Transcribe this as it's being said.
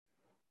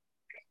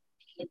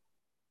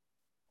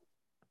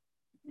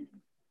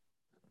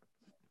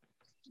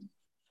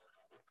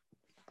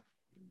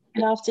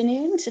Good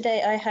afternoon.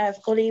 Today I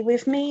have Ollie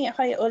with me.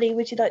 Hi, Ollie.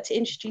 Would you like to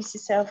introduce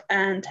yourself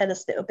and tell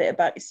us a little bit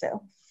about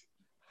yourself?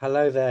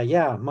 Hello there.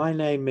 Yeah, my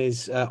name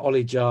is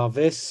Ollie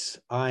Jarvis.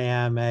 I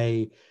am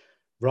a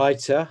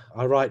writer.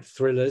 I write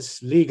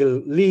thrillers,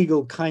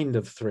 legal kind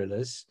of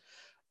thrillers.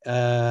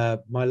 My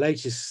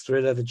latest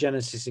thriller, The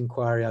Genesis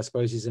Inquiry, I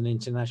suppose, is an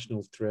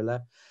international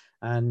thriller.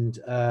 And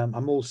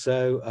I'm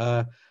also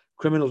a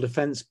criminal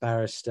defense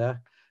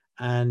barrister.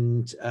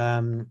 And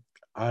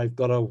I've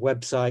got a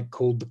website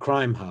called The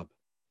Crime Hub.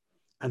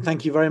 And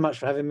thank you very much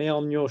for having me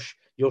on your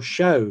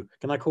show.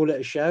 Can I call it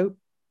a show?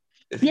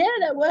 Yeah,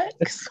 that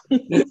works.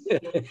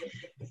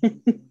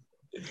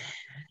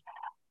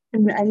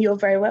 And you're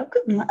very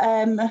welcome.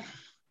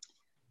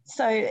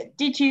 So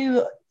did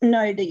you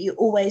know that you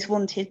always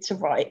wanted to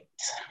write?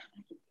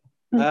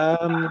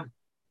 No,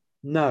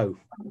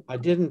 I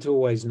didn't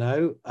always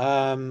know.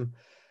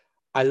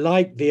 I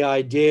liked the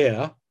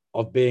idea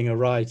of being a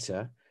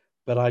writer,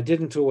 but I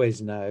didn't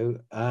always know.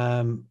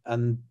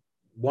 And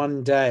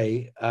one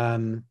day,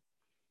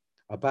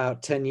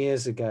 about 10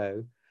 years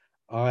ago,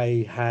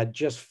 I had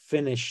just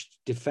finished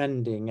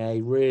defending a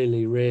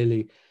really,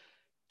 really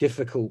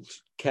difficult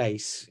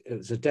case. It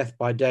was a death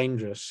by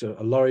dangerous,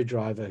 a lorry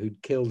driver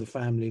who'd killed a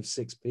family of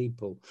 6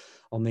 people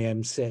on the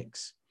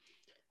M6.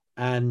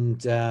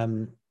 And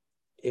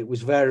it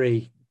was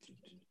very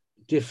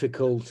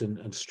difficult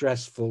and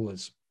stressful,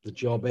 as the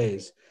job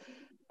is.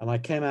 And I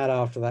came out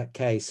after that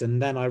case,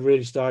 and then I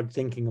really started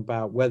thinking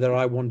about whether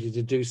I wanted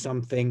to do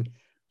something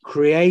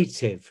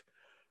creative,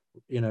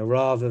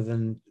 rather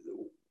than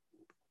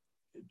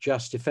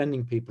just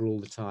defending people all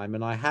the time.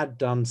 And I had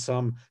done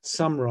some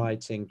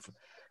writing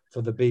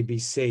for the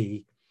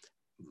BBC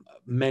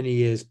many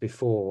years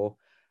before,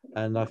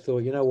 and I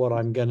thought, you know what,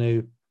 I'm going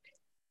to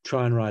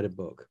try and write a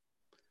book.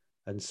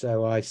 And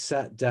so I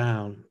sat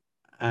down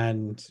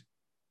and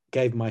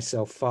gave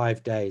myself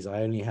 5 days.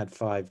 I only had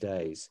 5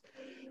 days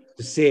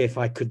to see if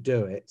I could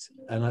do it.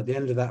 And at the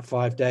end of that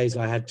 5 days,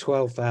 I had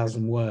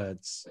 12,000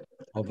 words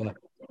of a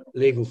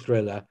legal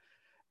thriller.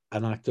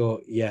 And I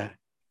thought, yeah.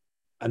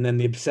 And then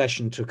the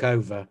obsession took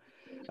over,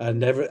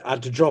 and I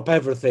had to drop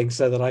everything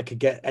so that I could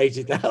get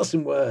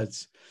 80,000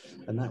 words.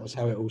 And that was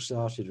how it all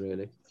started,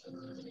 really.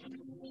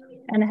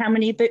 And how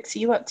many books are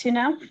you up to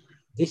now?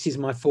 This is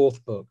my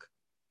 4th book.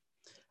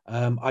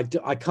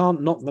 I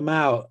can't knock them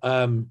out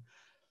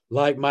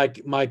like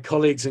my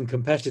colleagues and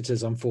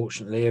competitors,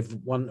 unfortunately, have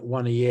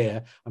one a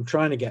year. I'm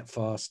trying to get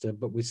faster,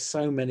 but with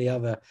so many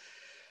other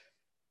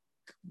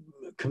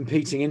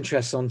competing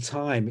interests on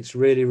time, it's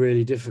really,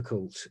 really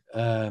difficult.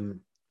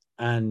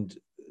 And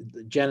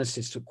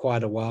Genesis took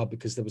quite a while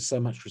because there was so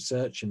much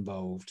research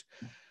involved,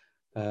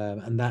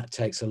 and that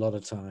takes a lot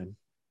of time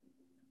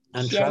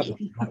and travel.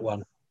 That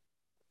one.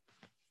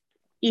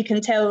 You can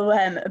tell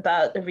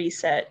about the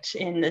research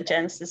in the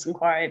Genesis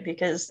Inquiry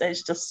because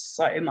there's just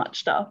so much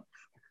stuff.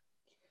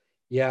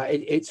 Yeah,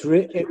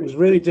 it was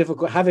really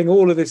difficult having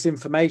all of this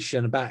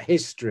information about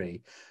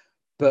history,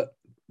 but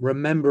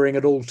remembering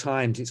at all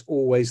times it's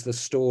always the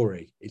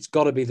story. It's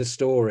got to be the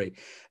story.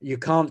 You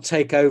can't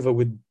take over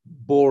with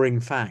boring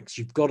facts.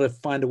 You've got to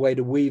find a way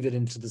to weave it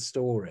into the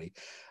story.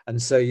 And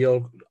so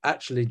you're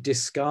actually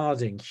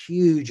discarding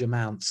huge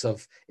amounts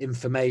of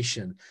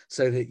information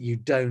so that you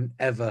don't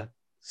ever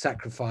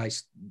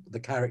sacrifice the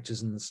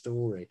characters in the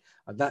story.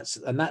 And that's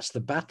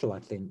the battle, I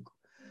think,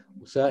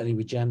 certainly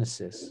with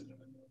Genesis.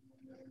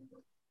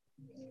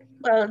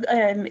 Well,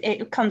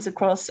 it comes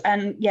across,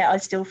 and yeah, I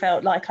still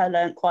felt like I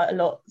learned quite a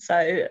lot, so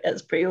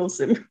it's pretty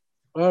awesome.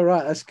 All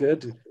right, that's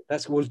good.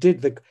 That's well.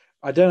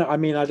 I don't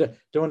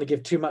want to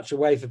give too much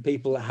away for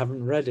people that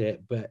haven't read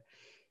it, but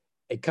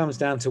it comes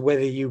down to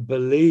whether you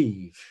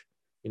believe.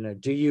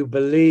 Do you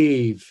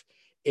believe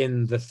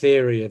in the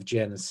theory of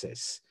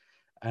Genesis?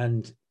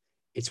 And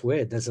it's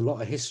weird. There's a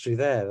lot of history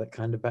there that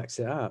kind of backs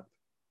it up.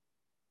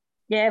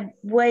 Yeah,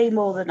 way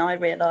more than I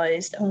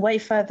realised, and way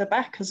further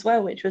back as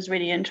well, which was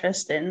really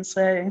interesting.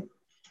 So,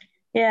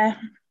 yeah.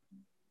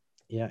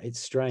 Yeah,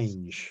 it's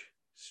strange.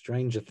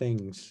 Stranger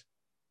Things.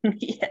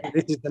 Yeah.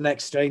 This is the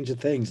next Stranger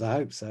Things. I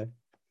hope so.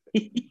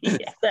 Yeah,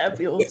 that'd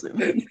be awesome.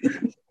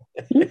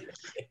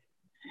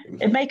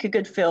 It'd make a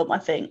good film, I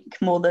think,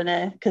 more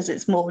than because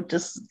it's more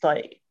just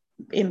like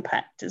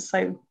impact is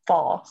so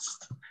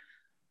fast.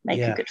 Make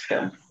a good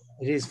film.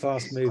 It is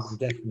fast moving,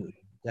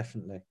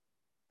 definitely.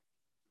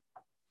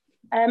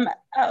 Out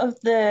of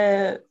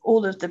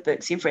all of the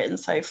books you've written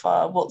so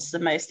far, what's the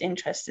most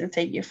interesting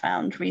thing you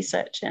found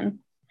researching?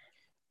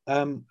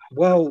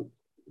 Well,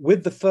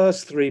 with the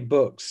first 3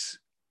 books,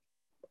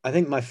 I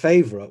think my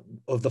favorite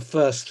of the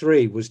first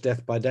 3 was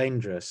Death by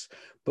Dangerous.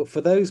 But for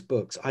those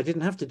books, I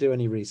didn't have to do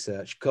any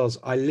research because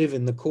I live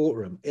in the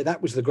courtroom.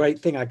 That was the great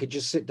thing. I could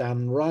just sit down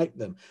and write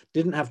them.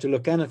 Didn't have to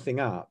look anything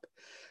up.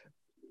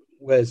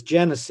 Whereas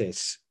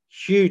Genesis,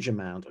 huge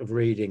amount of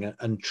reading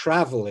and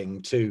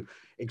traveling to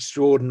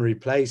extraordinary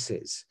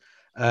places.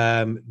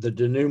 The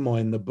denouement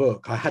in the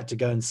book, I had to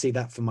go and see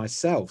that for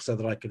myself so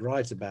that I could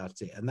write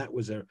about it. And that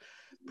was a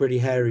pretty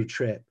hairy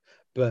trip.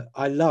 but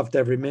I loved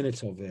every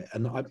minute of it.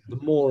 And the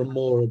more and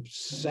more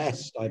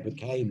obsessed I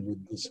became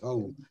with this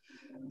whole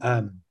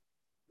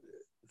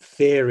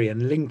theory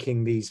and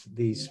linking these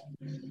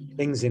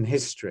things in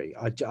history,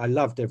 I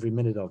loved every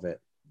minute of it.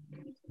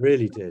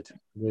 Really did,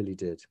 really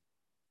did.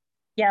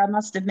 Yeah, I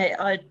must admit,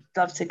 I'd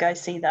love to go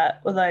see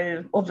that.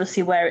 Although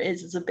obviously where it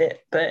is a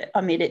bit, but I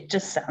mean, it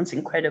just sounds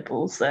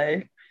incredible.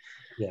 So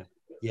yeah,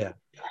 yeah.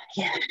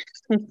 Yeah.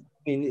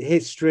 In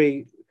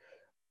history,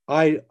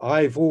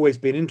 I've always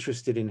been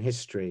interested in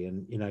history,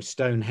 and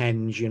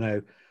Stonehenge.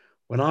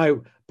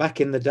 Back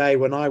in the day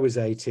when I was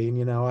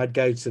 18, I'd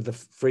go to the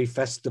free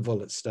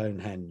festival at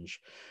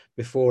Stonehenge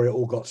before it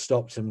all got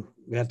stopped and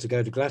we had to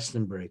go to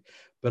Glastonbury.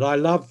 But I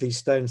love these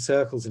stone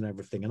circles and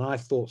everything, and I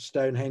thought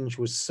Stonehenge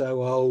was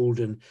so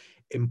old and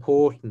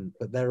important,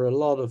 but there are a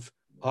lot of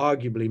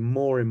arguably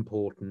more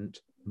important,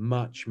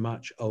 much,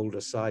 much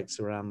older sites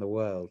around the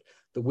world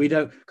that we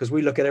don't, because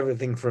we look at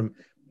everything from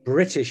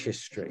British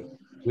history.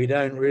 We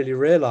don't really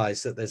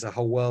realize that there's a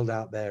whole world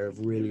out there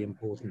of really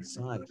important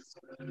sites.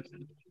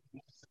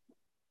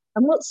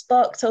 And what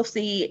sparked off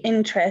the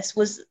interest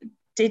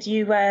did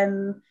you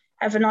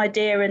have an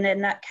idea and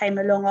then that came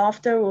along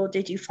after, or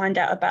did you find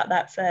out about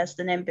that first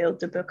and then build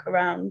the book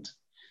around?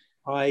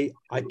 I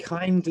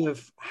kind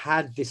of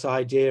had this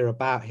idea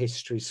about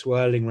history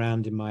swirling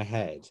around in my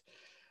head,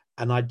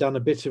 and I'd done a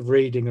bit of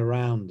reading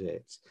around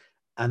it.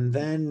 And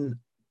then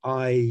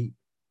my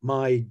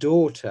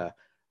daughter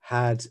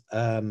had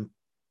an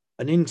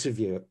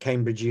interview at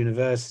Cambridge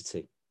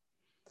University,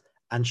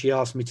 and she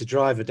asked me to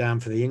drive her down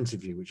for the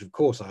interview, which of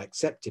course I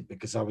accepted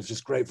because I was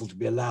just grateful to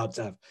be allowed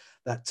to have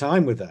that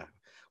time with her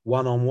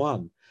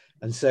one-on-one.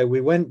 And so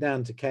we went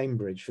down to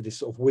Cambridge for this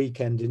sort of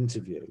weekend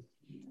interview,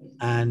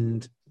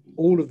 and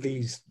all of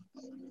these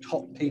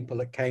top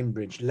people at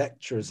Cambridge,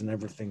 lecturers and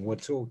everything, were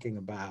talking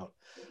about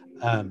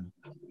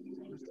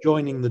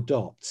joining the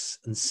dots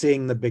and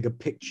seeing the bigger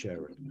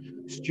picture.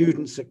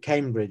 Students at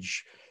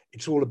Cambridge,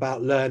 it's all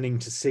about learning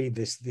to see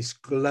this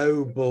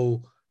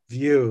global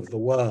view of the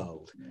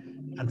world.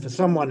 And for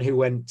someone who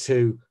went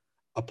to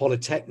a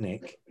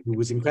polytechnic, who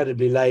was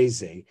incredibly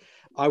lazy,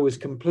 I was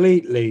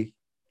completely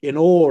in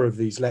awe of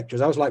these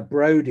lecturers. I was like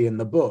Brody in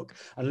the book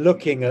and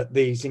looking at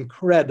these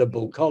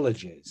incredible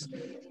colleges.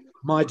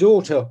 My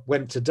daughter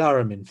went to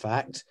Durham, in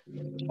fact,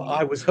 but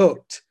I was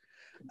hooked,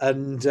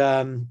 and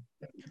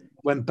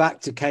went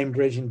back to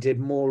Cambridge and did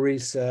more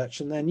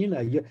research. And then,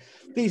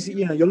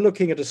 you're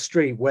looking at a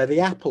street where the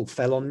apple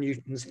fell on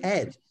Newton's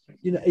head.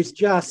 It's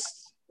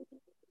just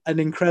an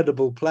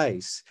incredible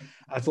place.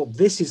 I thought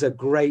this is a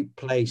great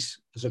place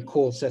as a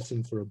core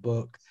setting for a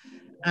book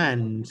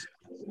and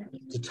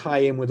to tie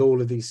in with all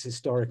of these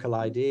historical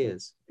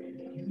ideas.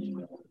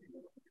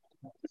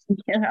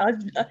 Yeah,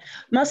 I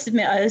must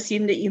admit, I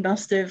assume that you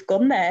must have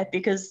gone there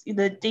because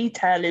the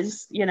detail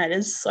is,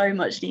 there's so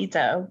much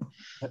detail.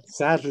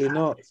 Sadly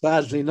not.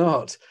 Sadly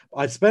not.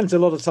 I spent a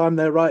lot of time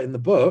there writing the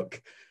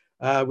book,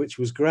 which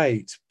was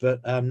great.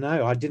 But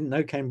no, I didn't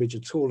know Cambridge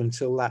at all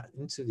until that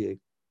interview,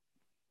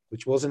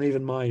 which wasn't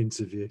even my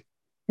interview.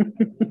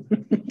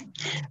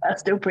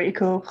 That's still pretty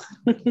cool.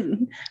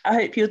 I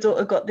hope your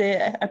daughter got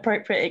the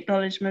appropriate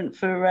acknowledgement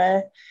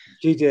for.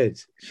 She did.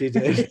 She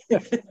did.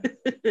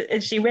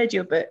 And she read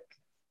your book.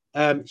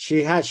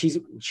 She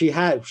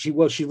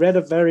read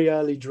a very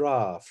early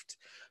draft,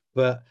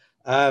 but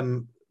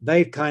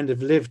they've kind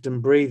of lived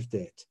and breathed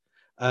it.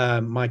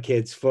 My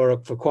kids for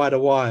quite a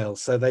while,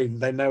 so they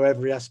know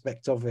every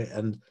aspect of it,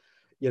 and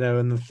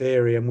and the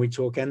theory, and we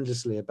talk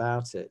endlessly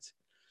about it.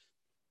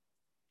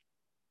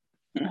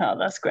 Oh,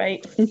 that's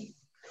great.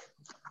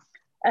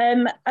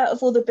 Out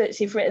of all the books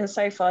you've written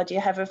so far, do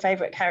you have a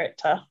favorite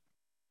character?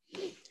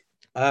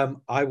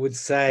 I would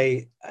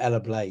say Ella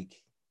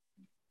Blake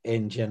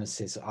in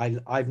Genesis.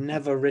 I've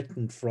never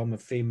written from a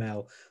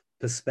female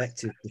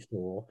perspective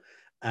before,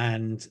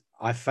 and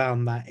I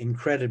found that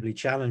incredibly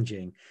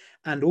challenging.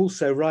 And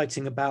also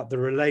writing about the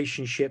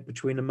relationship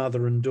between a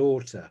mother and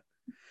daughter.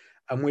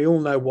 And we all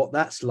know what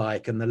that's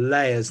like, and the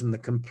layers and the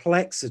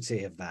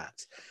complexity of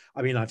that.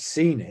 I mean, I've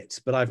seen it,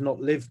 but I've not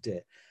lived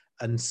it.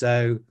 And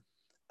so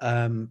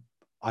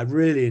I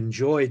really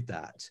enjoyed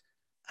that.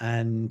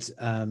 And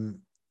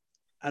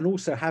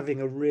also having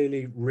a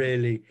really,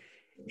 really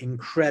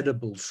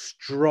incredible,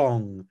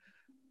 strong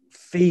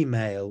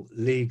female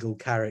legal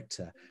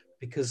character,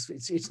 because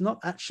it's not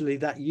actually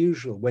that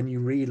usual when you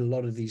read a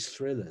lot of these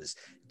thrillers.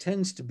 It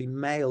tends to be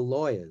male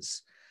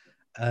lawyers.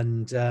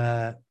 And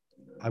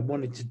I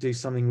wanted to do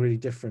something really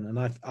different. And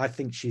I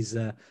think she's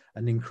an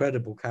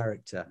incredible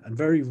character and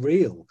very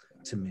real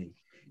to me.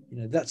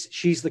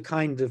 She's the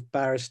kind of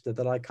barrister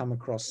that I come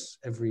across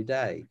every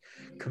day,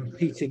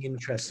 competing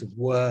interests of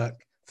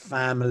work,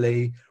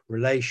 family,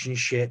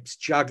 relationships,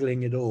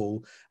 juggling it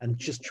all, and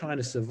just trying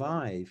to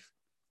survive.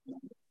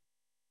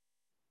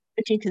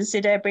 Would you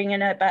consider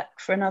bringing her back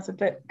for another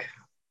book?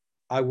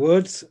 I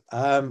would.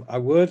 I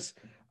would.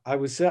 I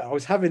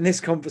was having this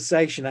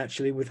conversation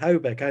actually with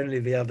Hobeck only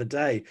the other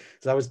day,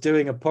 because I was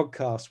doing a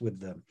podcast with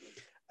them,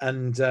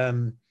 and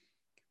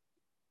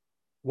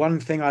one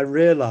thing I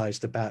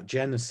realized about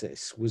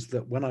Genesis was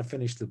that when I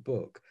finished the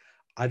book,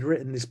 I'd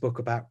written this book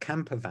about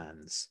camper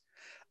vans.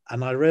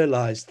 And I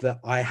realized that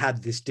I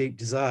had this deep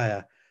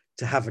desire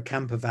to have a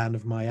camper van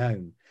of my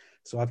own.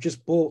 So I've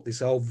just bought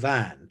this old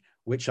van,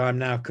 which I'm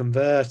now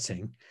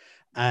converting.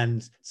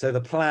 And so the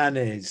plan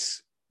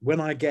is when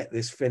I get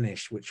this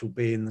finished, which will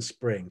be in the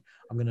spring,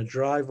 I'm going to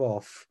drive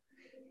off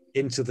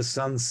into the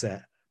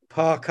sunset,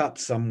 park up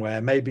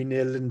somewhere, maybe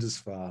near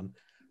Lindisfarne,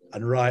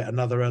 and write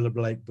another Ella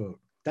Blake book.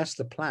 That's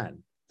the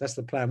plan. That's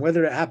the plan.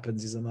 Whether it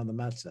happens is another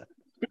matter.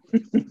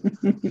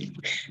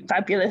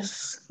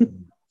 Fabulous.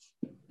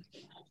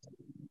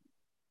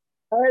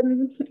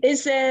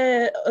 Is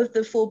there, of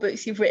the 4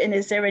 books you've written,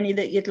 is there any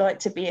that you'd like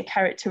to be a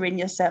character in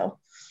yourself?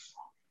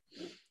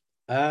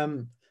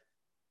 I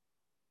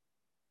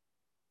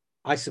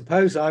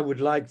suppose I would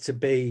like to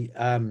be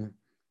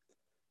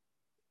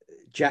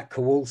Jack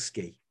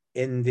Kowalski.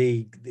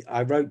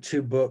 I wrote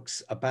 2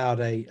 books about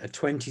a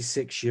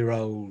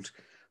 26-year-old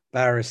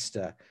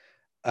barrister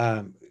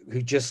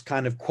who just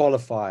kind of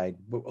qualified,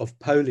 of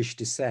Polish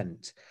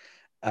descent.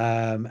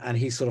 And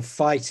he's sort of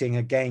fighting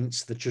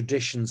against the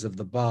traditions of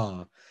the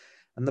bar.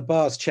 And the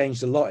bar's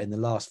changed a lot in the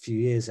last few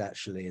years,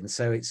 actually. And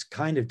so it's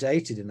kind of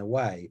dated in a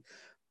way.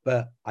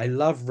 But I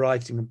love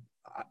writing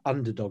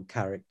underdog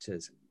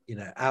characters, you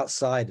know,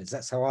 outsiders.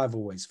 That's how I've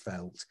always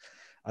felt.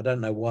 I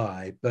don't know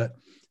why, but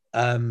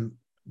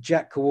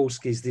Jack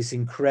Kowalski is this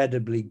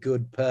incredibly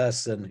good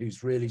person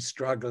who's really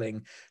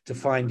struggling to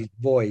find his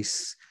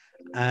voice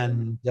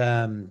and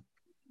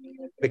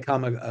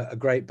become a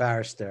great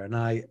barrister. And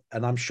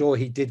I'm sure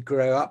he did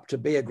grow up to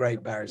be a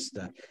great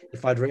barrister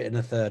if I'd written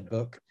a 3rd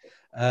book.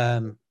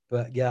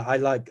 But yeah, I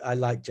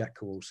like Jack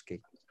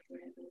Kowalski.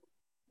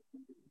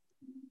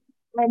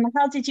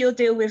 How did your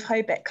deal with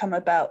Hobeck come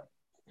about?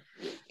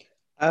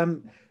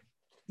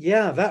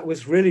 Yeah, that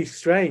was really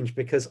strange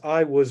because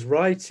I was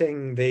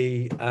writing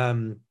the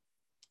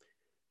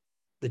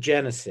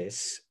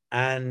Genesis,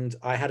 and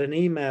I had an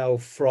email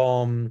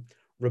from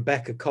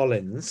Rebecca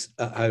Collins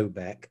at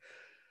Hobeck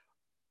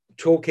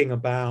talking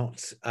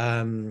about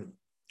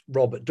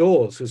Robert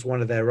Dawes, who's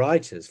one of their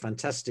writers,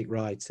 fantastic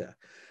writer,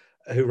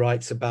 who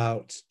writes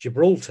about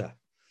Gibraltar,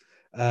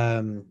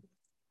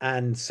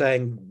 and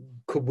saying,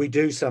 could we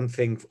do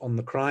something on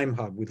the Crime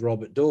Hub with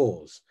Robert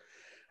Dawes?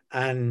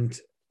 And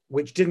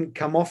which didn't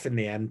come off in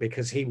the end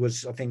because he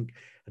was, I think,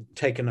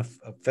 taken a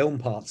film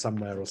part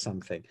somewhere or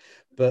something.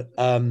 But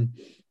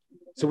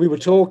so we were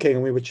talking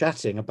and we were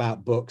chatting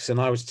about books,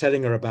 and I was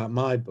telling her about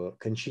my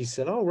book, and she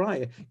said, "Oh,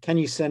 right, can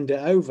you send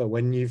it over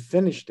when you've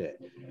finished it?"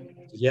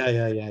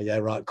 Yeah,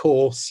 right, of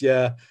course,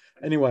 yeah.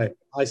 Anyway,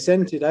 I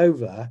sent it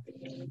over.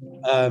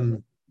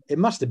 It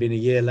must have been a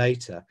year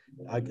later.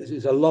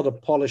 There's a lot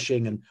of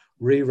polishing and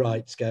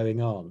rewrites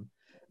going on.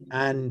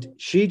 And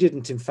she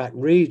didn't, in fact,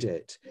 read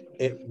it.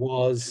 It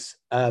was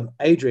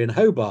Adrian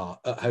Hobart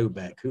at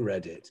Hobeck who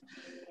read it.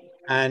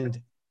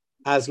 And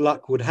as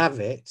luck would have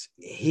it,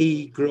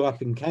 he grew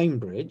up in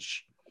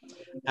Cambridge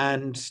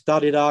and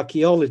studied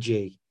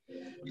archaeology.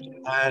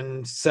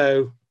 And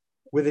so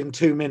within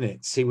 2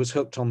 minutes, he was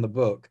hooked on the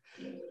book.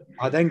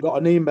 I then got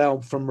an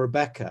email from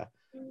Rebecca,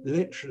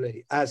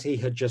 literally as he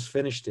had just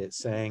finished it,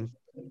 saying,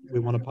 we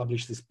want to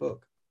publish this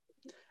book.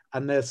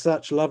 And they're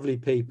such lovely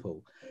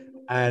people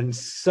and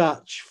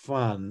such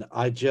fun.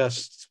 I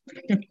just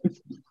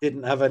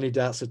didn't have any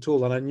doubts at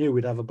all. And I knew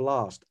we'd have a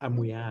blast, and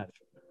we have.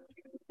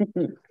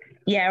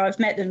 Yeah, I've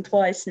met them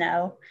twice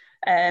now,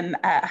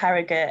 at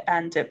Harrogate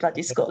and at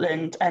Bloody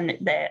Scotland, and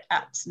they're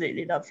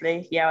absolutely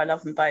lovely. Yeah, I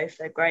love them both.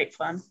 They're great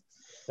fun.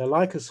 They're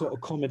like a sort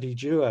of comedy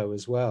duo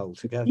as well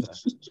together.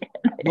 Yeah,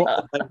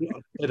 Not that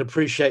they'd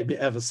appreciate me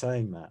ever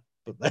saying that,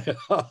 but they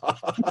are.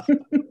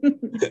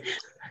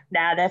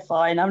 Nah, they're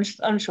fine. I'm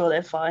sure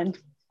they're fine.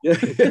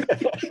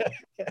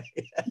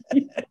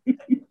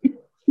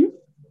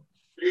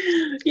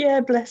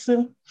 Yeah, bless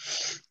them.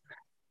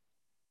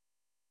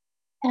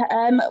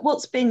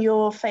 What's been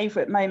your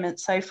favourite moment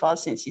so far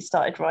since you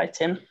started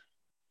writing?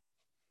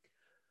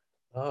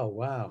 Oh,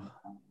 wow.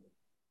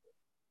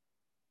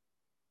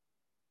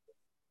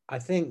 I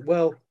think,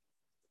 well,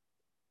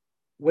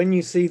 when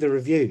you see the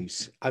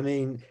reviews, I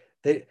mean,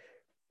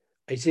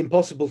 it's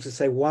impossible to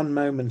say one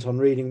moment on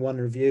reading one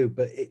review,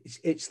 but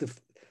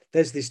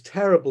there's this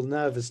terrible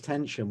nervous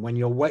tension when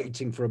you're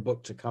waiting for a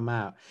book to come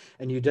out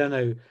and you don't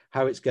know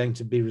how it's going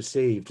to be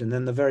received. And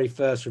then the very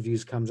first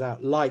reviews comes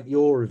out, like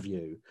your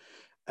review.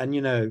 And,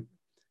 you know,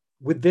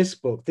 with this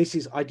book,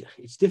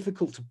 it's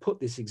difficult to put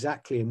this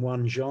exactly in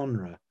one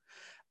genre,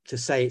 to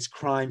say it's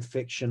crime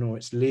fiction or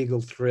it's legal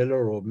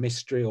thriller or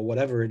mystery or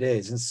whatever it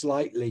is, and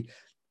slightly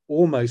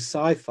almost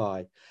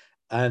sci-fi.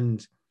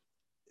 And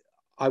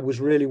I was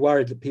really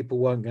worried that people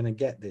weren't going to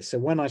get this. So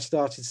when I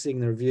started seeing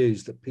the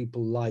reviews that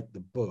people liked the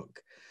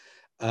book,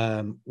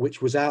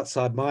 which was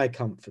outside my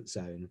comfort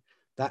zone,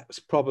 that was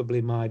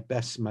probably my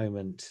best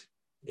moment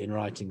in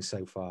writing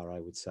so far, I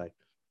would say.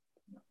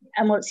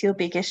 And what's your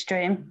biggest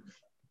dream?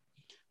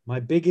 My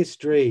biggest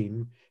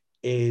dream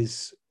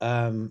is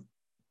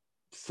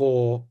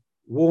for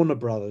Warner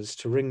Brothers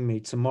to ring me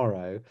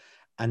tomorrow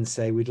and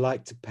say, we'd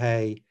like to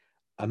pay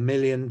 $1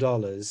 million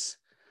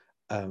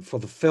for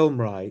the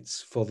film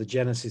rights for the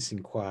Genesis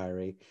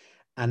Inquiry.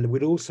 And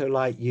we'd also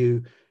like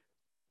you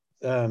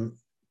to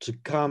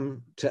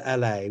come to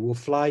LA. We'll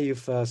fly you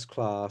first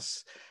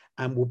class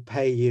and we'll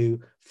pay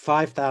you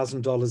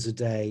 $5,000 a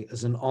day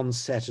as an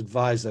on-set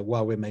advisor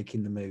while we're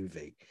making the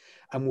movie.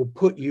 And we'll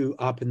put you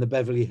up in the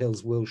Beverly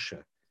Hills,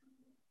 Wilshire.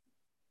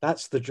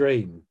 That's the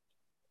dream.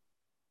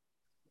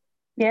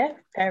 Yeah,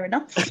 fair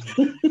enough.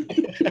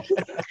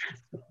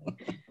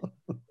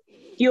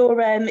 Your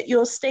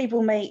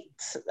stablemate,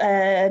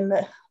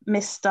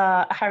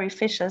 Mr. Harry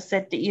Fisher,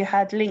 said that you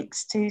had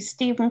links to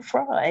Stephen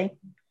Fry.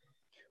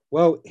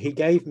 Well, he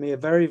gave me a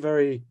very,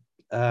 very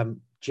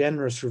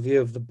generous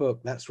review of the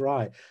book. That's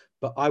right.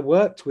 But I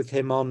worked with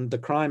him on the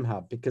Crime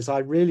Hub because I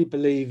really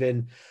believe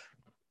in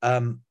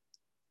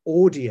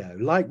audio,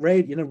 like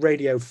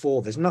Radio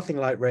 4. There's nothing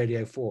like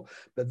Radio 4,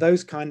 but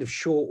those kind of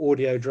short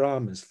audio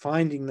dramas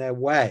finding their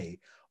way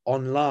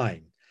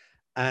online.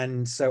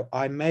 And so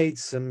I made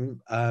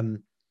some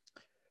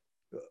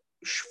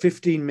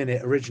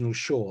 15-minute original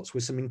shorts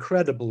with some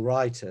incredible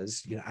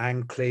writers,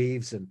 Anne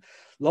Cleves and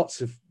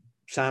lots of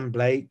Sam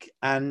Blake,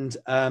 and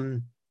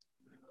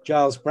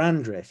Giles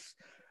Brandreth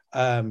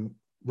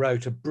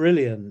wrote a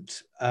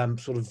brilliant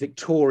sort of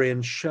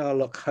Victorian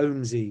Sherlock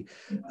Holmesy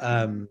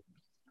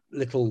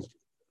little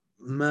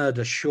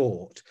murder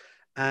short,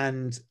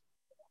 and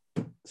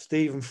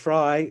Stephen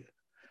Fry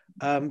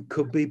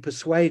could be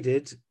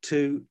persuaded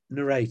to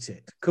narrate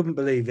it. Couldn't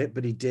believe it,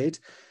 but he did.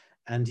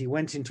 And he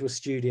went into a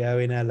studio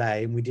in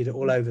LA and we did it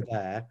all over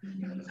there.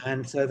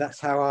 And so that's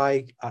how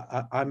I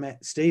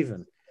met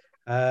Stephen.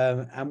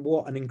 And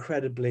what an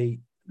incredibly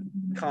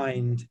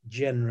kind,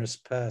 generous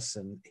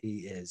person he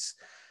is.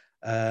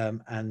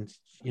 And,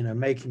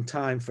 making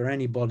time for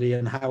anybody,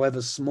 and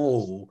however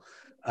small,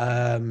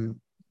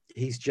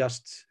 he's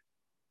just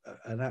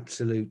an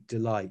absolute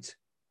delight,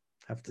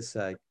 I have to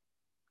say.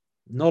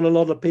 Not a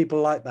lot of people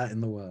like that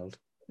in the world.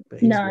 But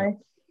he's no.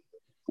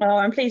 Well,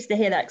 I'm pleased to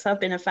hear that because I've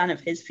been a fan of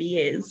his for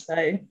years.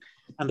 So,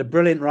 and a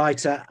brilliant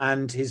writer,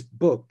 and his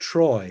book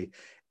Troy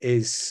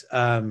is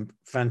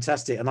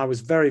fantastic. And I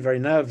was very, very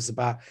nervous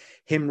about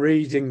him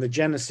reading the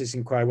Genesis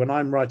Inquiry when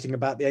I'm writing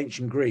about the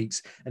ancient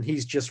Greeks, and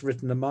he's just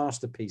written a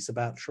masterpiece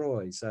about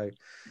Troy. So,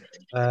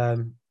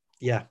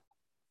 yeah,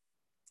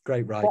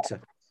 great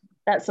writer.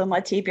 That's on my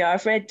TBR.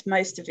 I've read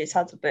most of his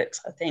other books,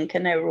 I think,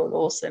 and they were all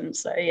awesome.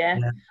 So yeah.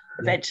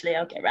 Eventually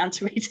I'll get around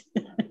to reading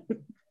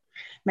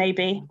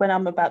maybe when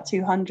I'm about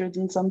 200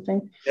 and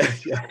something.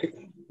 Yeah.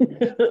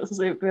 That's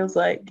what it feels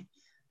like.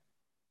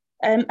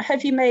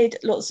 Have you made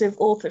lots of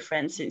author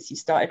friends since you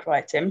started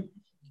writing?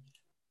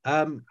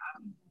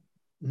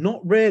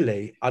 Not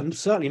really. I'm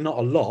certainly not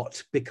a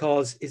lot,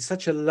 because it's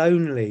such a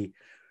lonely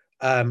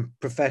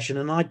profession,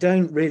 and I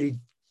don't really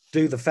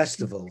do the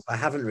festivals. I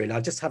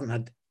just haven't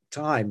had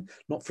time,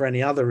 not for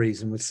any other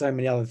reason, with so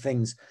many other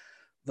things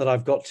that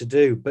I've got to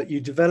do. But you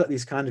develop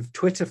these kind of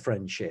Twitter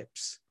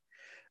friendships,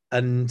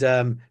 and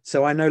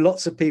so I know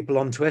lots of people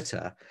on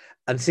Twitter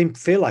and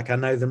feel like I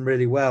know them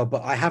really well,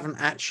 but I haven't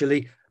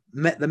actually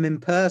met them in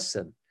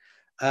person.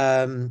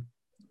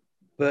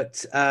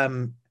 But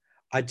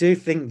I do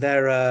think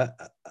they're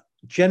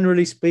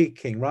generally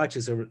speaking,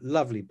 writers are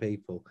lovely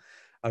people.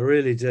 I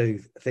really do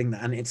think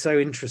that, and it's so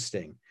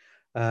interesting.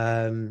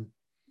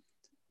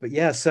 But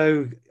yeah,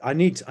 so I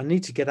need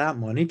to get out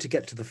more. I need to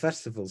get to the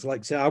festivals.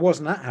 Like, say, I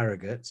wasn't at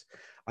Harrogate.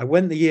 I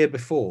went the year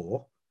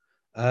before.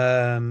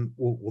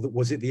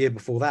 Was it the year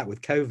before that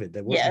with COVID?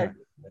 There wasn't.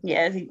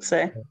 Yeah, I think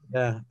so.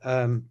 Yeah,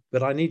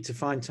 but I need to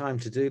find time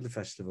to do the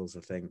festivals,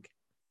 I think.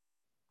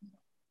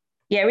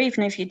 Yeah,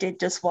 even if you did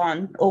just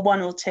one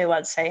or two,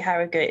 I'd say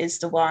Harrogate is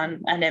the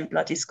one, and then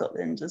Bloody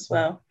Scotland as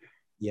well.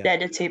 Yeah. They're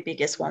the two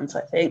biggest ones,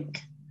 I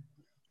think.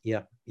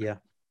 Yeah.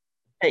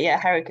 But yeah,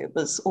 Harrogate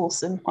was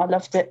awesome. I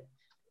loved it.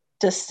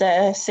 Just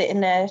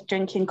sitting there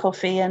drinking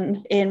coffee,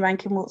 and Ian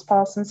Rankin walks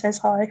past and says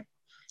hi,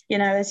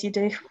 as you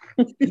do.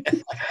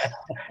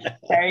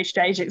 Very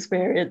strange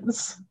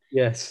experience.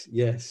 Yes.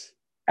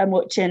 And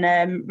watching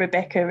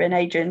Rebecca and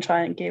Adrian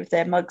try and give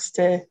their mugs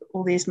to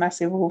all these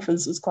massive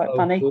authors was quite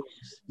funny.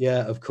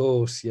 Of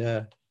course,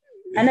 yeah.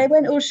 And they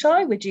went all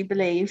shy, would you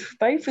believe?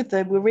 Both of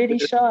them were really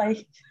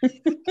shy.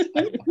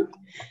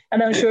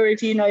 And I'm sure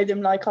if you know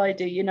them like I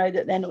do, you know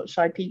that they're not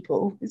shy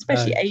people,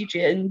 especially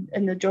Adrian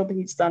and the job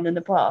he's done in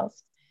the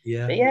past.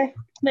 Yeah. But yeah,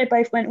 they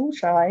both went all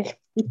shy.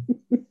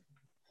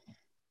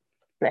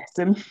 Bless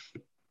them.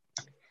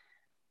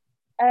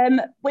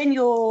 When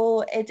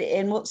you're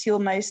editing, what's your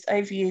most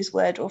overused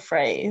word or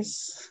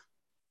phrase?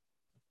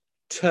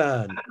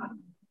 Turn.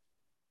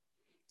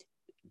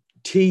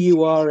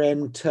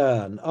 Turn,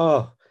 turn.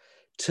 Oh,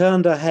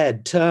 turned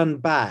ahead,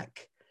 turned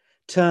back,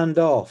 turned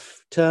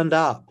off, turned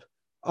up.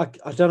 I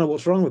don't know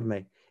what's wrong with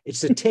me.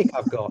 It's a tick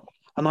I've got.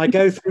 And I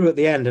go through at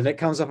the end and it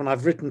comes up, and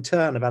I've written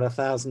turn about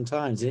 1,000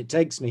 times. And it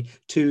takes me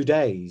 2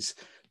 days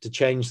to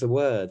change the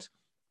word.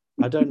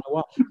 I don't know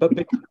why.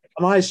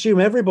 And I assume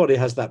everybody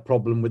has that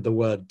problem with the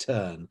word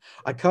turn.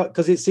 I can't,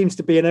 because it seems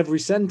to be in every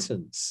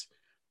sentence,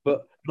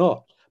 but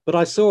not. But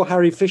I saw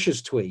Harry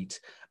Fisher's tweet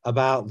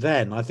about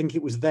then. I think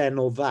it was then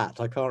or that.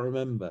 I can't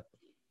remember.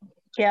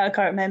 Yeah, I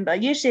can't remember.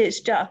 Usually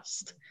it's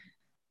just,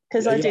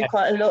 because I do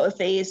quite a lot of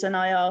these and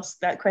I ask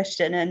that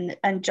question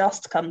and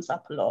just comes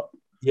up a lot.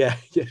 Yeah.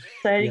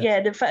 So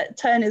yeah, the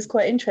turn is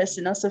quite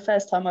interesting. That's the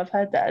first time I've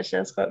heard that, actually.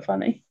 That's quite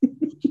funny.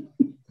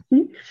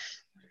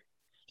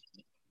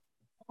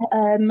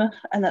 And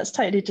that's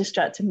totally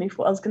distracted me from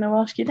what I was going to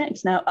ask you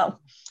next now.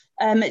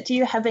 Do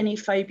you have any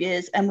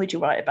phobias and would you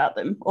write about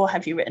them or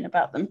have you written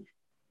about them?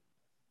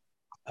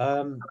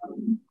 I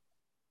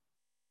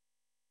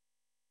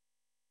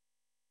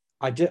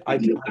have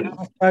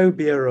a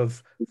phobia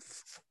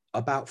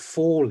about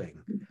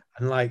falling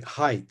and like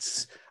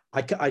heights.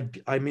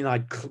 I mean, I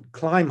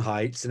climb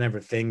heights and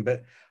everything,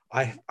 but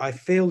I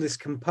feel this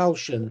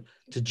compulsion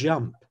to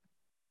jump.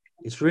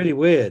 It's really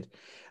weird.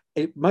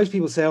 Most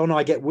people say, "Oh no,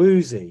 I get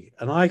woozy,"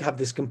 and I have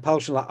this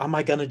compulsion, like, "Am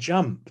I going to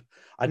jump?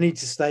 I need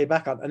to stay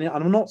back up." And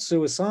I'm not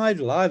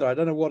suicidal either. I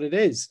don't know what it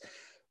is,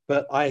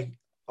 but I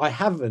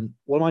haven't.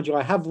 Well, mind you,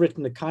 I have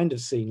written a kind of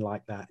scene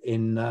like that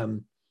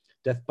in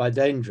Death by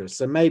Dangerous,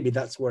 so maybe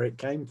that's where it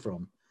came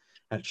from.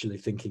 Actually,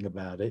 thinking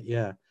about it,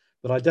 yeah.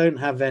 But I don't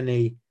have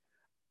any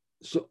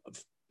sort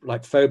of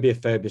like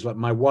phobias. Like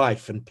my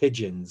wife and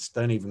pigeons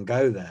don't even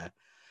go there.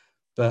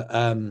 But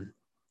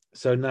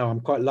so no, I'm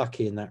quite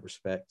lucky in that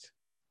respect.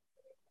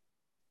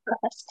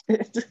 That's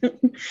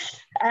good.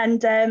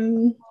 And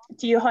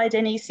do you hide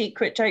any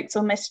secret jokes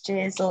or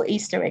messages or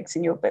Easter eggs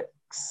in your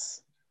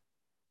books?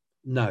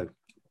 No,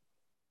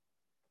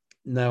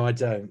 I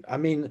don't. I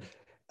mean,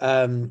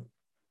 I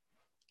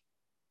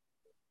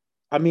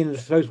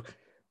suppose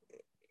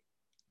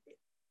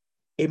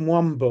in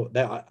one book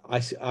that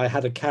I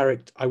had a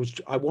character.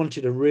 I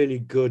wanted a really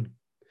good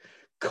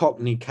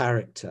Cockney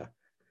character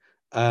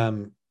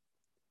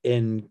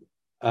in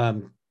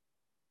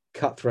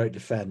Cutthroat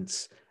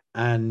Defence,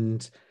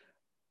 and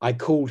I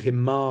called him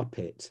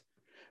Marpet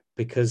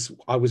because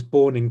I was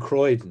born in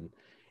Croydon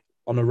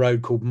on a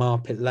road called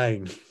Marpet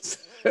Lane.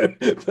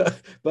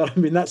 but I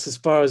mean, that's as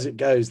far as it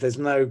goes. There's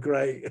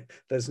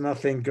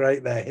nothing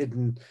great there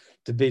hidden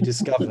to be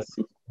discovered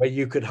where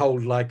you could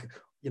hold like,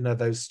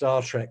 those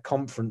Star Trek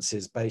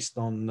conferences based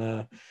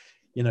on,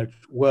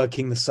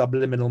 working the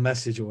subliminal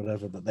message or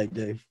whatever that they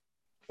do.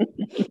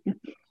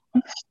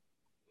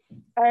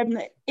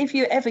 If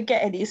you ever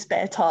get any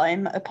spare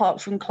time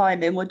apart from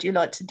climbing, what do you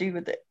like to do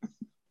with it?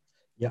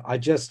 Yeah, I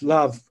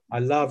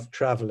love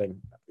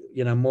traveling,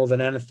 more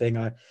than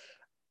anything.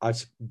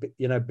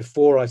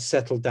 Before I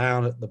settled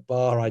down at the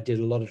bar, I did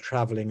a lot of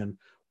traveling and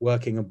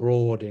working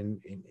abroad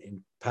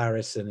in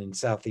Paris and in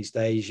Southeast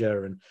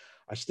Asia. And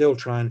I still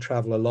try and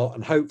travel a lot.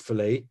 And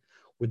hopefully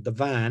with the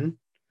van,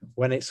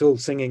 when it's all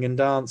singing and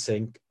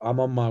dancing, I'm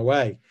on my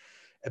way.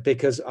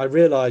 Because I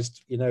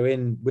realized,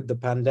 with the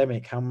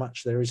pandemic, how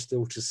much there is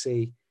still to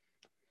see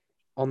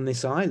on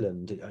this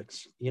island,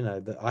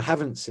 that I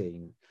haven't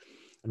seen,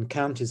 and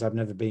counties I've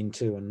never been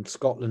to, and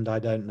Scotland I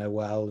don't know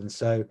well. And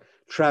so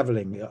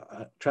traveling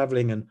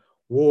and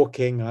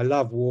walking, I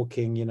love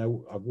walking.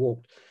 I've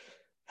walked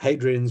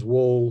Hadrian's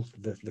Wall,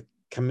 the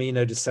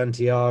Camino de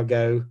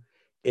Santiago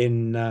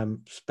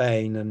in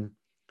Spain, and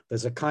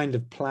there's a kind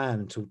of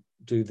plan to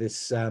do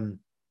this.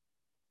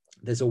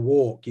 There's a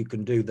walk you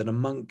can do that a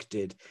monk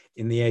did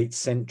in the 8th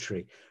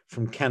century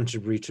from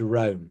Canterbury to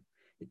Rome.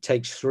 It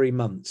takes 3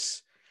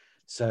 months.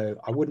 So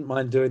I wouldn't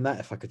mind doing that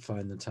if I could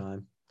find the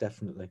time,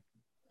 definitely.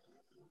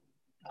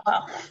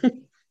 Wow.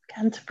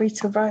 Canterbury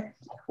to Rome.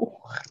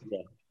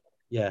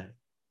 Yeah.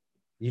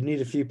 You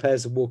need a few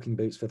pairs of walking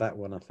boots for that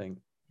one, I think.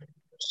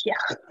 Yeah.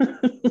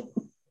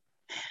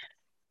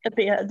 It'd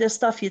be the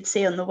stuff you'd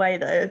see on the way,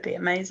 though. It'd be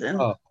amazing.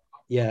 Oh,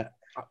 yeah.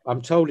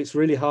 I'm told it's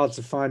really hard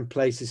to find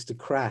places to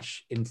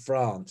crash in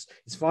France.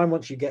 It's fine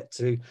once you get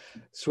to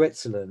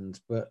Switzerland,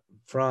 but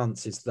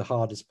France is the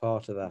hardest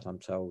part of that, I'm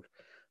told.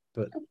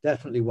 But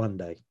definitely one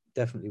day.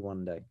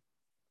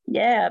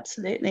 Yeah,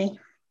 absolutely.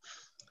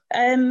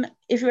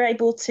 If you're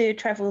able to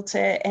travel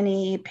to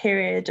any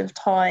period of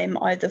time,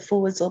 either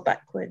forwards or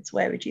backwards,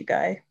 where would you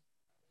go?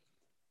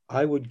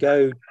 I would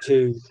go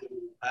to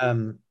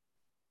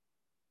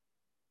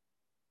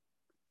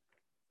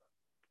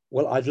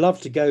well, I'd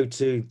love to go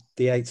to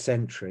the 8th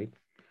century.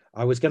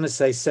 I was going to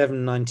say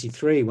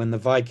 793 when the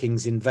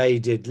Vikings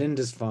invaded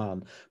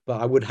Lindisfarne,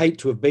 but I would hate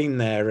to have been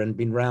there and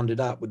been rounded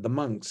up with the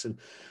monks and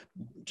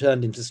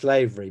turned into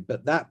slavery.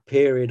 But that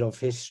period of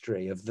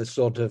history, of the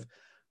sort of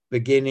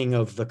beginning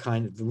of the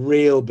kind of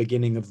real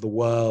beginning of the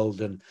world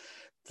and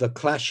the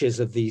clashes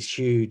of these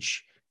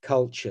huge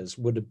cultures,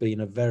 would have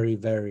been a very,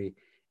 very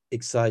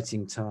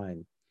exciting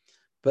time.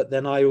 But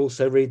then I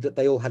also read that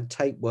they all had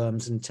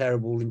tapeworms and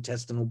terrible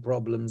intestinal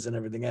problems and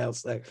everything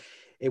else. So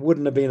it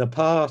wouldn't have been a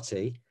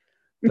party,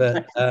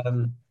 but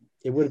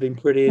it would have been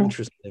pretty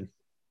interesting.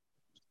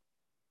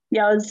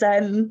 Yeah, I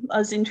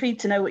was intrigued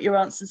to know what your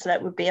answer to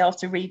that would be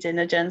after reading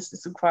a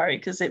Genesis Inquiry,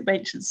 because it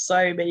mentions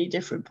so many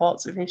different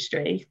parts of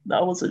history that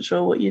I wasn't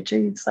sure what you'd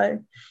choose. So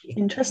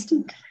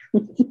interesting.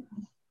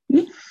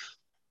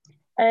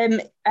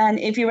 And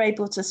if you're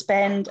able to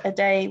spend a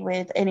day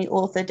with any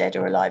author, dead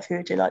or alive, who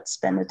would you like to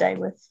spend a day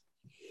with?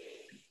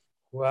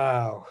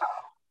 Wow.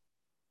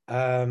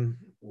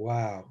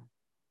 Wow.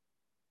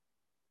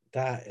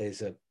 That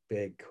is a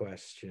big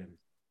question.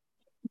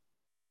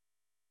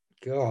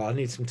 God, I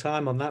need some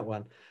time on that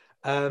one.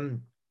 I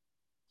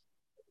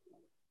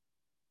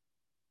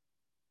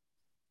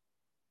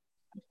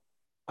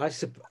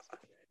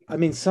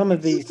mean, some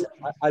of these,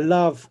 I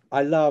love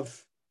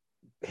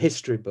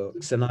history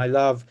books, and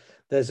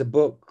there's a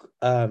book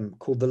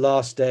called The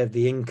Last Day of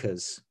the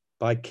Incas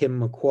by Kim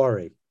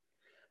Macquarie,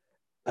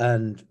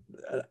 and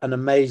an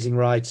amazing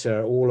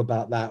writer all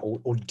about that,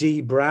 or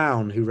Dee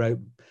Brown, who wrote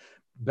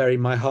Bury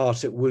My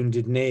Heart at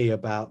Wounded Knee,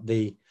 about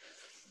the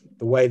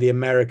way the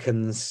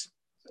Americans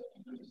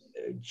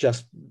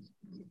just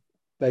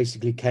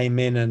basically came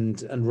in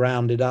and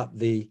rounded up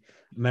the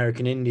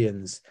American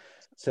Indians.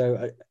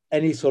 So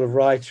any sort of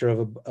writer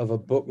of a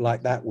book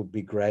like that would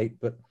be great.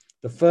 But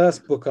the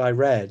first book I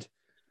read,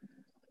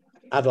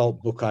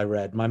 adult book I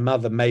read, my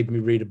mother made me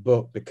read a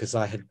book because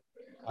I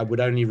would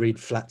only read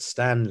Flat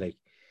Stanley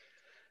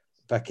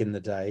back in the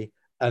day,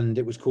 and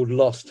it was called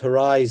Lost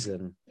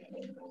Horizon.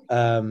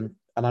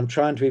 And I'm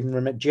trying to even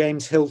remember,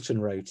 James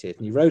Hilton wrote it,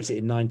 and he wrote it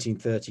in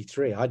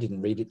 1933. I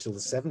didn't read it till the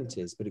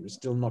 70s, but it was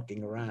still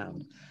knocking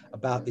around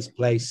about this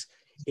place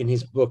in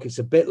his book. It's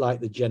a bit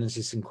like the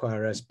Genesis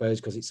Inquiry, I suppose,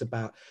 because it's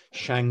about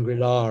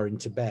Shangri-La in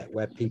Tibet,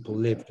 where people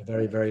lived a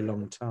very, very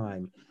long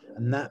time.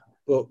 And that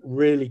book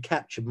really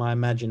captured my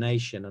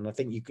imagination, and I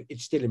think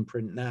it's still in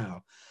print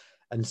now.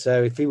 And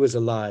so if he was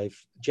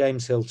alive,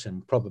 James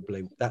Hilton,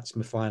 probably. That's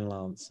my final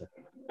answer.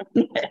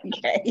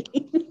 Okay.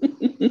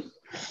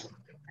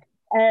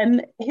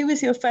 Who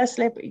was your first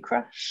celebrity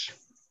crush?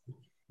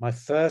 My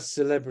first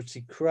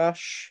celebrity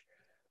crush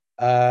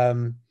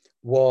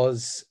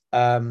was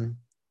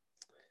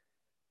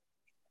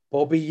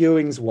Bobby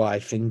Ewing's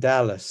wife in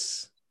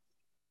Dallas.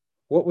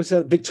 What was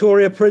her?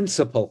 Victoria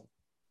Principal.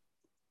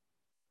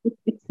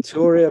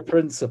 Victoria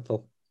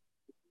Principal.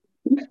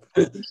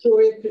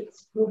 Victoria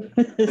Principal.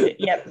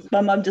 Yep,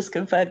 my mum just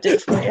confirmed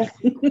it for you.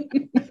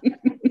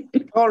 I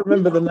can't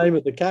remember the name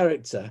of the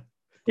character.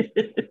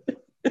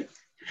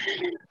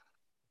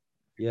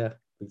 Yeah,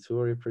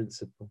 Victoria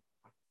Principal.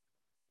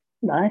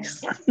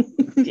 Nice.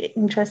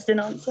 Interesting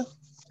answer.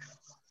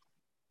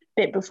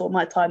 Bit before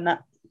my time,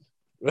 that.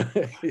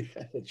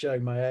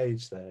 Showing my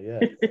age there,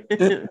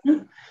 yeah.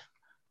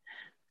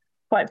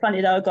 Quite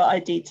funny though, I got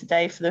ID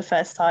today for the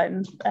first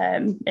time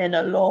in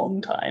a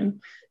long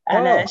time.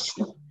 And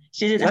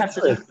she didn't have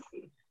to look.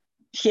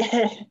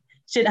 Yeah,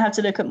 she didn't have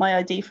to look at my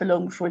ID for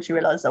long before she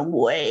realised I'm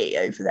way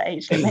over the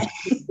age limit.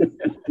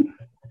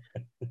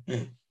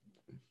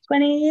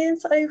 20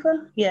 years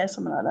over? Yeah,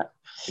 something like that.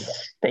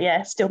 But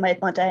yeah, still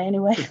made my day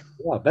anyway.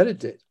 Well, I bet it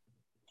did.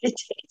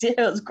 It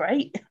was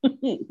great.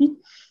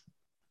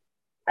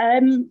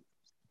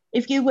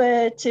 If you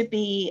were to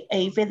be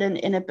a villain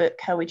in a book,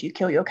 how would you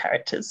kill your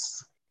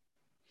characters?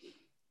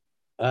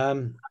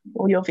 Or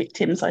your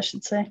victims, I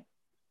should say.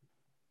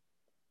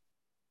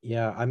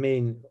 Yeah, I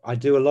mean, I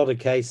do a lot of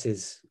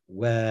cases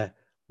where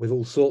with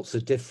all sorts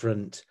of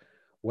different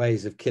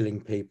ways of killing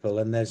people,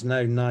 and there's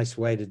no nice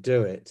way to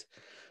do it.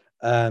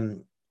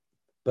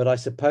 But I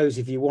suppose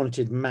if you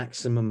wanted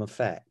maximum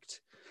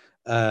effect,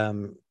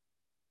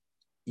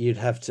 you'd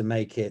have to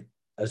make it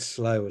as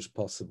slow as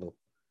possible.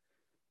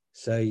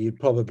 So you'd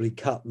probably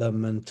cut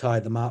them and tie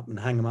them up and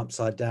hang them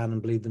upside down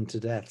and bleed them to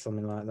death,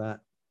 something like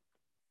that.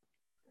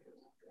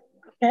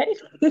 Okay.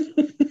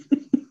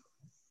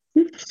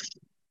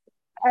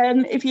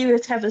 If you were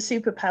to have a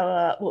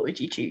superpower, what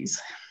would you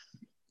choose?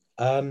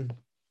 I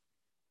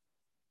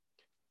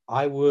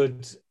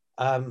would.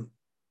 I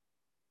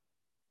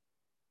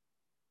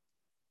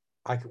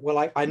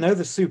know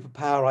the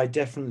superpower I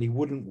definitely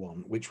wouldn't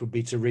want, which would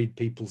be to read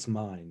people's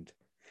mind,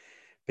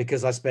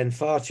 because I spend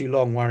far too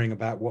long worrying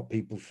about what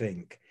people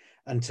think,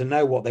 and to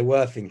know what they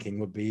were thinking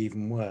would be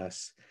even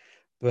worse.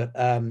 But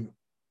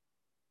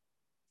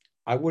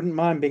I wouldn't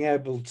mind being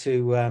able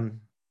to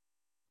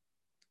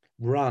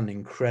run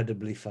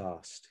incredibly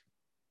fast.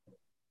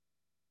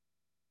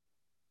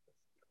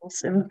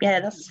 Awesome.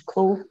 Yeah, that's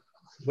cool.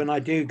 When I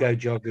do go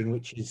jogging,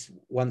 which is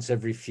once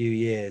every few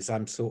years,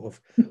 I'm sort of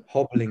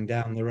hobbling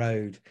down the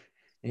road.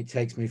 It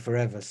takes me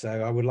forever.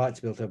 So I would like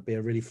to be able to be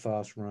a really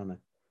fast runner.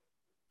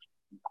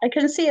 I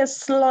can see a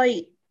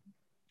slight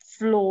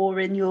flaw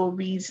in your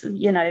reason,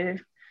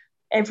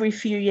 every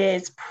few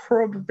years,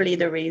 probably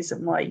the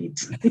reason why you'd.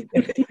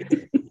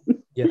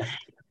 Yeah.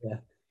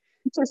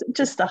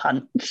 Just a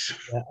hunch.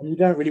 Yeah, and you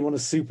don't really want a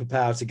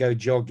superpower to go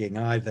jogging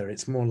either.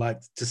 It's more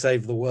like to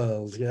save the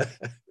world. Yeah.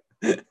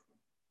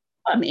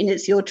 I mean,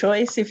 it's your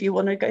choice. If you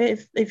want to go,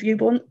 if you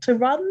want to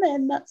run,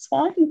 then that's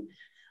fine.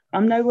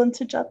 I'm no one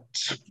to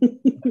judge.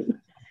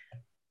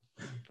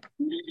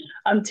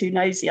 I'm too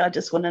nosy. I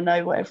just want to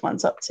know what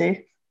everyone's up to,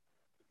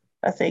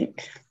 I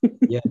think.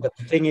 Yeah, but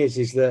the thing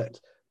is that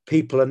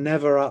people are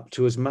never up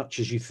to as much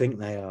as you think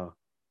they are.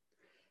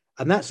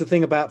 And that's the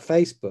thing about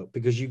Facebook,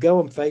 because you go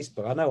on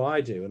Facebook, I know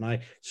I do, and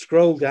I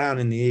scroll down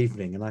in the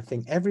evening and I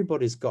think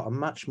everybody's got a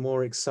much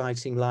more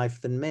exciting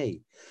life than me.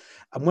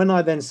 And when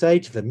I then say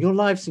to them, your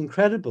life's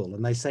incredible,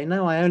 and they say,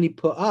 no, I only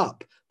put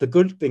up the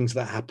good things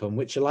that happen,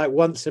 which are like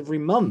once every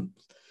month.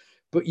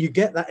 But you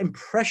get that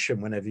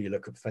impression whenever you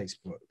look at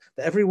Facebook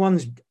that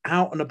everyone's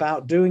out and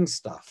about doing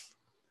stuff.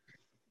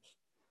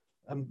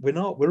 And we're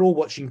not, we're all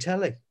watching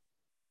telly.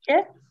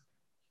 Yeah,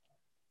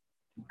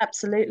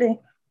 absolutely.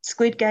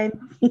 Squid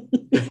Game.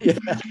 Yeah.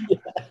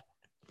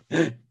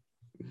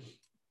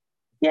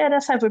 Yeah,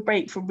 let's have a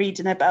break from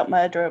reading about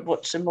murder and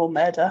watch some more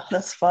murder.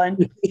 That's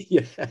fine.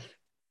 Yeah.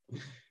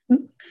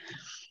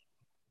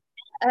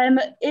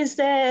 Is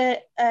there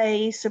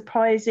a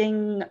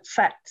surprising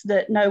fact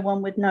that no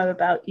one would know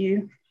about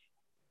you?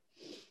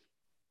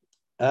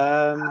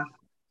 There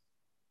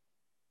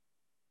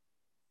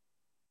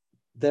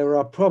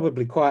are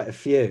probably quite a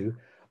few.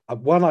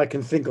 One I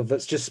can think of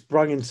that's just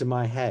sprung into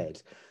my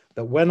head,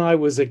 that when I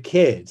was a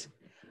kid,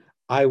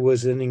 I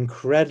was an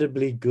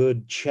incredibly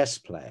good chess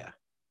player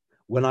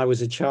when I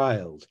was a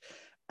child.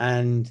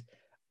 And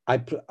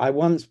I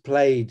once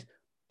played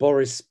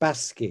Boris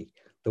Spassky,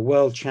 the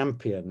world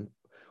champion,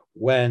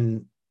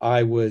 when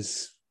I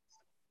was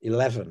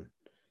 11,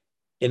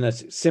 in a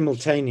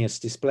simultaneous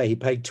display. He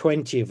played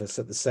 20 of us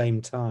at the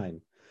same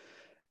time.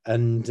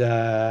 And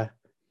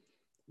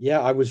yeah,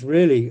 I was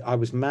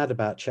mad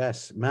about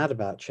chess.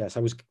 I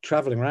was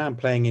traveling around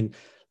playing in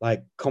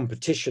like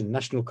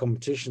national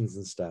competitions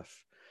and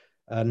stuff.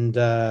 And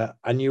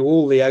I knew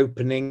all the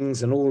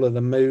openings and all of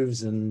the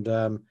moves, and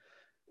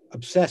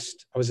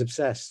obsessed. I was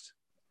obsessed.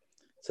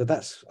 So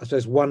that's, I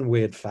suppose, one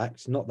weird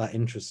fact, not that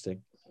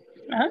interesting.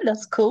 Oh,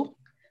 that's cool.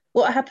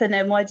 What happened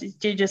then? Why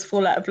did you just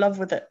fall out of love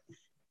with it?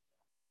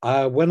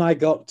 When I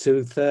got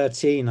to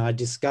 13, I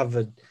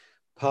discovered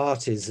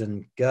parties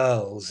and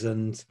girls,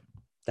 and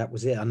that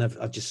was it.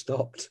 I just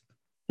stopped.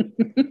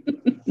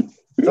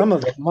 Some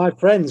of them, my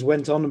friends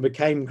went on and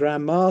became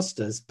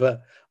grandmasters,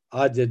 but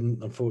I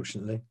didn't,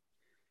 unfortunately.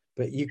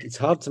 But it's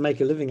hard to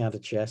make a living out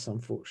of chess,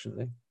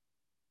 unfortunately.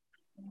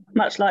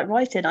 Much like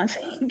writing, I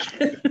think.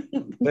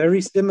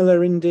 Very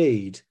similar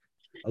indeed.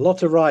 A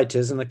lot of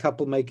writers and a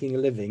couple making a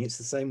living. It's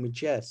the same with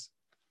chess.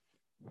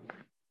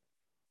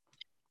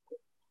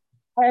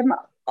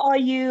 Are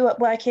you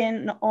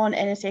working on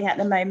anything at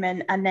the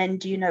moment? And then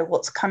do you know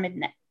what's coming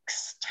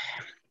next?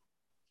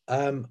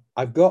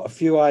 I've got a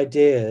few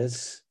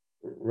ideas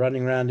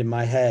running around in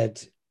my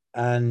head,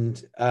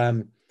 and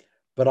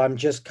but I'm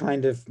just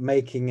kind of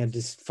making a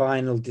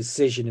final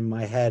decision in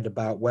my head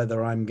about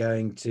whether I'm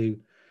going to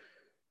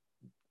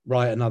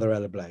write another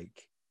Ella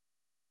Blake.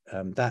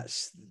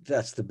 That's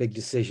the big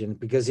decision,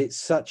 because it's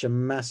such a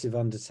massive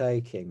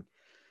undertaking.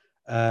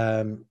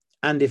 And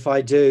if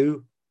I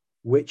do,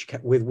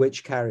 with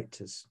which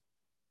characters?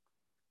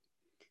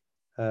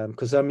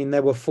 Because I mean,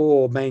 there were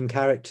 4 main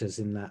characters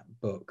in that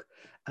book,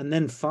 and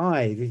then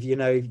 5 if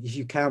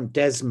you count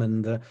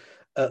Desmond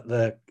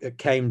at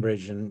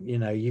Cambridge, and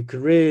you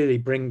could really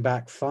bring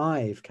back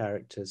 5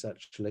 characters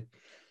actually.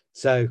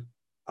 So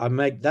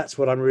that's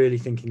what I'm really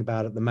thinking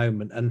about at the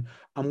moment, and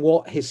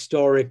what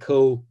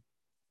historical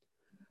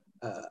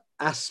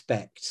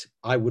aspect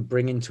I would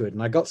bring into it.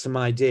 And I got some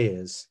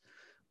ideas,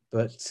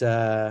 but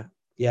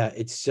yeah,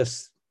 it's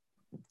just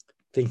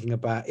thinking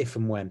about if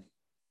and when.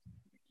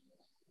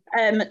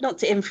 Not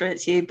to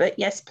influence you, but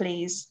yes,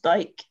 please.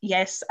 Like,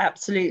 yes,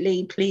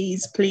 absolutely.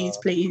 Please, please,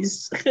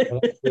 please. Well,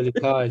 that's really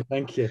kind.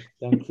 Thank you.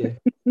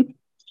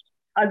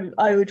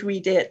 I would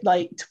read it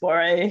like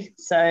tomorrow.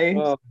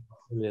 So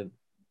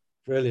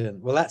brilliant.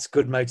 Well, that's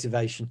good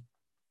motivation.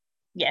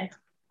 Yeah.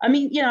 I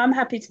mean, I'm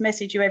happy to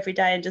message you every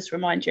day and just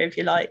remind you if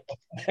you like.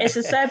 It's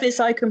a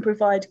service I can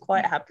provide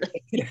quite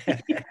happily.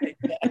 Yeah.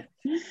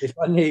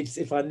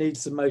 If I need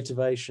some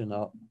motivation,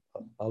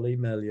 I'll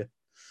email you.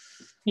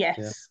 Yes.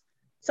 Yeah.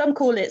 Some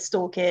call it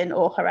stalking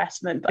or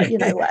harassment, but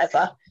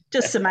whatever.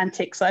 Just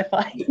semantics, I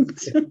find.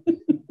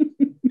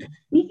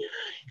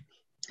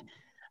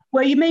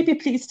 Well, you may be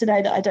pleased to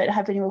know that I don't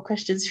have any more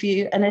questions for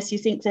you, unless you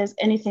think there's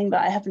anything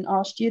that I haven't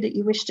asked you that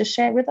you wish to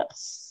share with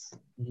us.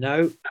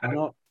 No,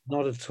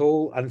 not at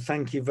all. And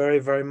thank you very,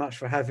 very much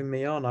for having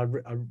me on. I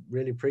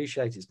really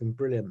appreciate it. It's been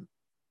brilliant.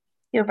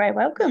 You're very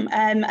welcome.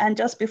 And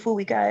just before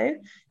we go,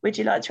 would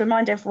you like to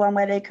remind everyone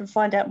where they can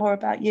find out more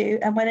about you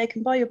and where they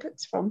can buy your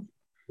books from?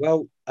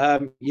 Well,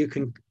 you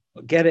can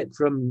get it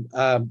from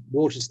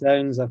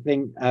Waterstones, I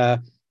think,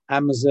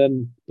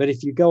 Amazon. But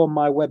if you go on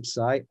my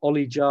website,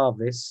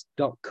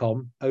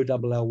 olliejarvis.com,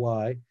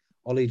 OLLY,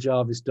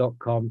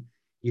 olliejarvis.com,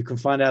 you can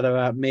find out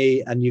about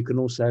me, and you can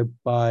also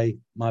buy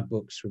my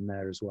books from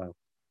there as well.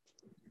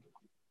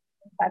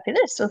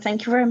 Fabulous. Well,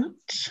 thank you very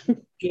much.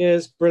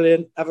 Cheers.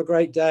 Brilliant. Have a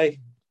great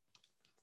day.